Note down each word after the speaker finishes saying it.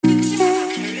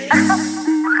It's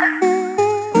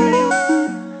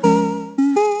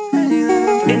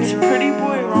Pretty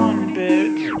Boy Ron,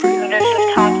 bitch. This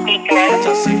is Tom speaking.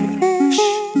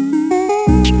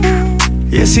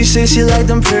 Yeah, she say she like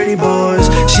them pretty boys.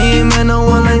 She ain't met no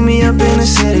one like me up in the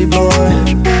city, boy.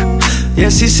 Yeah,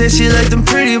 she say she like them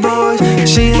pretty boys.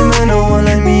 She ain't met no one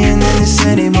like me in the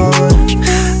city, boy.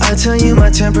 I tell you my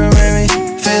temporary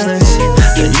feelings,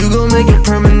 then you gon' make it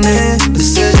permanent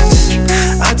decisions.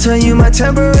 I tell you my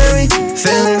temporary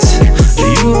feelings,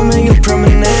 then you gon' make it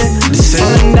permanent decisions.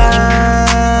 Falling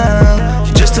down,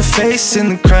 you're just a face in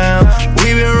the crowd.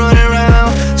 We been running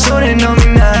around, so they know me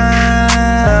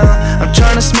now. I'm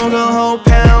tryna smoke a whole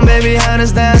pound, baby, how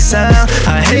does that sound?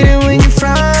 I hate it when you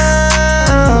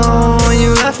frown, when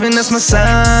you laughing, that's my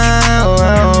sound.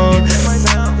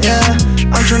 Yeah,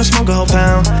 I'm tryna smoke a whole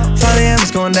pound. 5 a.m.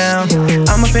 is going down.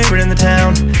 I'm a favorite in the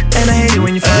town, and I hate it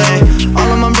when you frown. All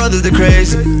of my brothers, they're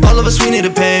crazy. All of us, we need a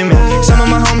payment. Some of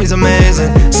my homies amazing.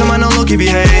 Some I know low-key be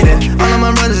hating. All of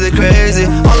my brothers, they're crazy.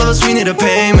 All of us, we need a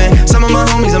payment. Some of my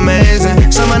homies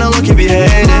amazing. Some I know low-key be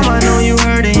hating. I know you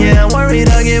heard it, yeah. Worried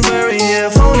I get buried, yeah.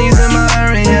 Phonies in my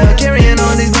area, carrying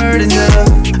all these burdens, yeah.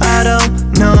 I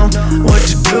don't know what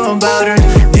to do about it.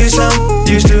 You so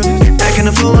used to acting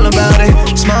a fool about it.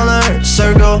 Smaller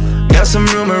circle, got some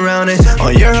room around it.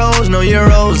 All your hoes, no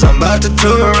euros, I'm about to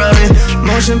tour around it.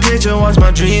 Motion picture, watch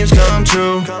my dreams come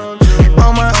true.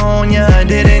 On my own, yeah, I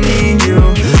didn't need you.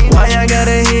 Why I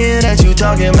gotta hear that you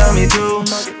talking about me too?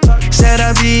 Said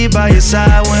I'd be by your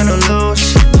side when I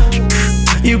lose.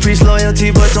 You preach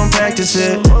loyalty but don't practice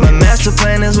it. My master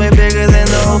plan is way bigger than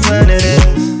the whole planet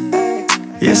is.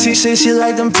 Yeah, she say she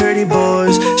like them pretty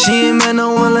boys. She ain't met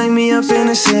no one like me up in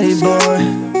the city, boy.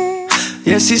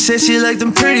 Yeah, she say she like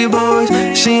them pretty boys.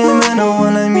 She ain't met no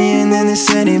one like me in the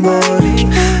city, boy.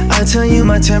 I tell you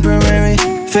my temporary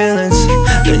feelings,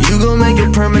 then you gon' make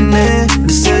it permanent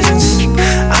decisions.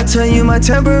 I tell you my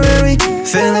temporary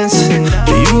feelings, then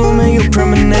you gon' make it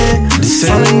permanent decisions.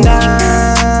 Falling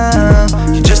down,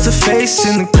 you're just a face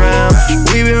in the crowd.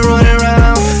 We been running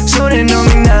around, so they know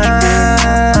me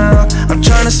now. I'm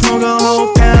tryna smoke a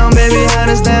whole pound, baby, how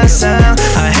does that sound?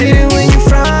 I hate it when you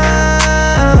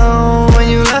frown, when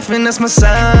you laughing, that's my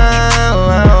sound.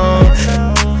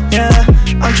 Yeah,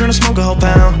 I'm tryna smoke a whole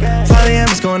pound. 5 a.m.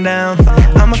 is going down.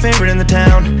 I'm a favorite in the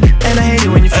town, and I hate it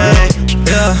when you fail.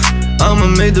 Yeah, I'ma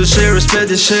make this shit, respect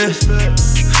this shit.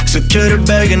 Secure the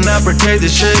bag and I protect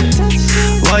this shit.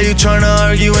 Why you tryna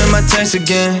argue in my text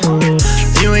again?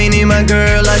 You ain't need my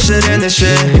girl, I should end this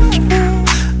shit.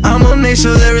 I'ma make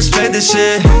sure they respect this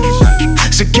shit.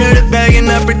 Secure the bag and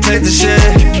I protect the shit.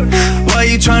 Why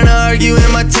you tryna argue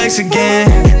in my text again?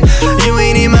 You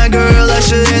ain't need my girl, I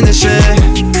should end this shit.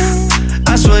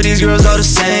 I swear these girls all the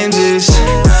same, just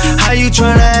how you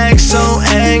tryna act so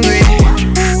angry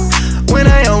when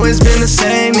I always been the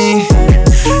same me?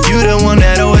 You the one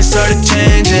that always started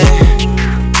changing,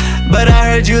 but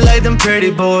I heard you like them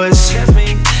pretty boys.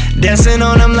 Dancing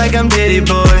on them like I'm Diddy,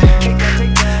 boy.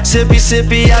 Sippy,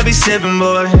 sippy, I be sippin',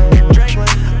 boy.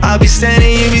 I'll be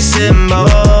standing, you be sitting, boy.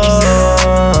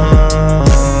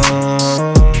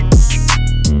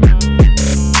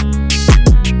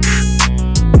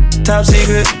 Top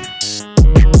secret.